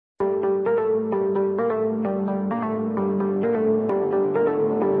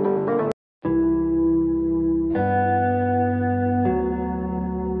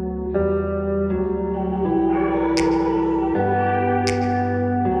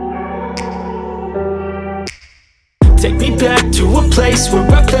Take me back to a place where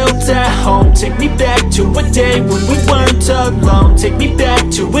I felt at home. Take me back to a day when we weren't alone. Take me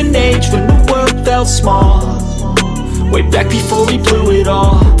back to an age when the world felt small, way back before we blew it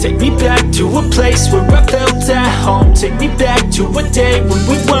all. Take me back to a place where I felt at home. Take me back to a day when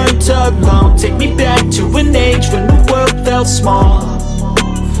we weren't alone. Take me back to an age when the world felt small,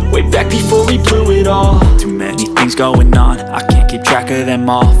 way back before we blew it all. Too many things going on, I can't keep track of them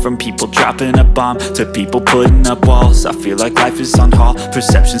all. From people dropping a bomb to people putting up walls. I feel like life is on hold,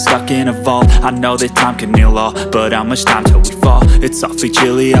 perception stuck in a vault. I know that time can heal all, but how much time till we fall? It's awfully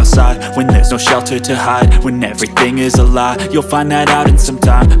chilly outside when there's no shelter to hide. When everything is a lie, you'll find that out in some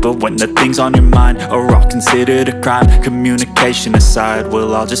time. But when the things on your mind are all considered a crime, communication aside,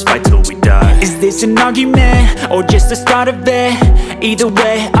 we'll all just fight till we die. Is this an argument or just the start of it? Either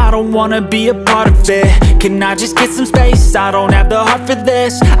way, I don't wanna be a part of it. Can I just get some space? I don't have the heart for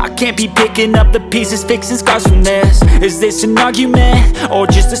this. I can't be picking up the pieces, fixing scars from this. Is this an argument or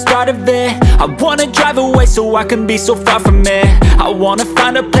just the start of it? I wanna drive away so I can be so far from it. I wanna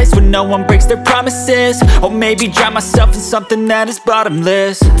find a place where no one breaks their promises, or maybe drown myself in something that is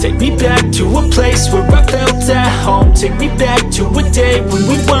bottomless. Take me back to a place where I felt at home. Take me back to a day when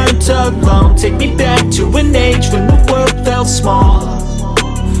we weren't alone. Take me back to an age when the world felt small,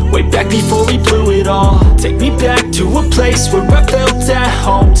 way back before we blew it all. Take me back to a place where I felt at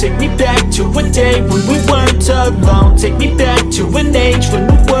home. Take me back to a day when we weren't alone. Take me back to an age when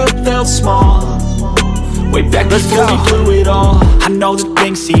the world felt small, way back before we blew it all. I know that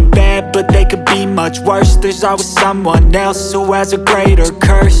things seem bad, but they could be much worse. There's always someone else who has a greater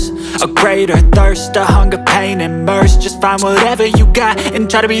curse, a greater thirst, a hunger, pain, and mercy. Just find whatever you got and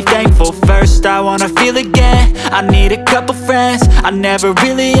try to be thankful first. I wanna feel again, I need a couple friends. I never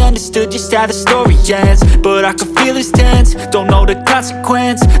really understood just how the story ends, but I can feel it's tense, don't know the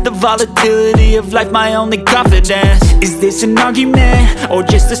consequence. The volatility of life, my only confidence. Is this an argument or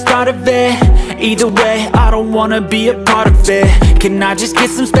just the start of it? Either way, I don't wanna be a part of it. Can I just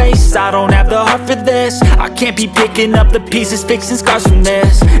get some space? I don't have the heart for this. I can't be picking up the pieces, fixing scars from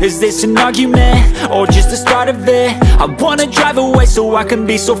this. Is this an argument or just the start of it? I wanna drive away so I can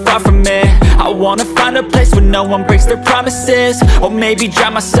be so far from it. I wanna find a place where no one breaks their promises, or maybe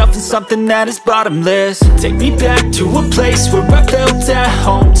drown myself in something that is bottomless. Take me back to a place where I felt at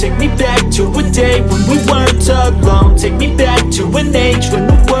home. Take me back to a day when we weren't alone. Take me back to an age when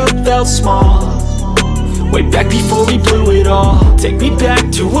the world felt small, way back before we blew it all. Take me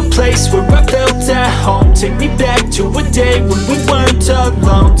back to a place where I felt at home. Take me back to a day when we weren't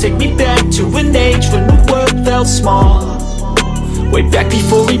alone. Take me back to an age when the world felt small, way back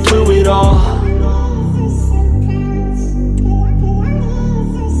before we blew it all.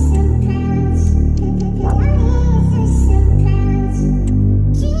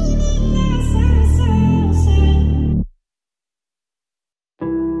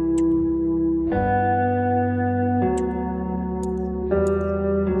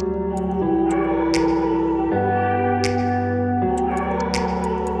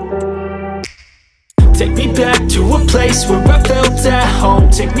 Take me back to a place where I felt at home.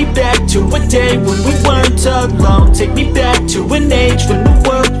 Take me back to a day when we weren't alone. Take me back to an age when the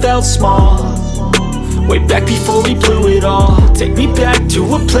world felt small, way back before we blew it all. Take me back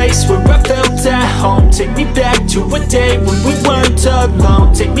to a place where I felt at home. Take me back to a day when we weren't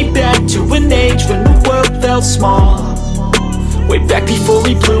alone. Take me back to an age when the world felt small, way back before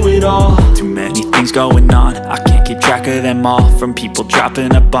we blew it all. Too many things going on, I can't keep track of them all. From people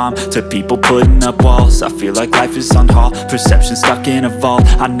dropping a bomb to people putting up walls. I feel like life is on hold, perception stuck in a vault.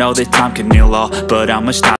 I know that time can heal all, but how much time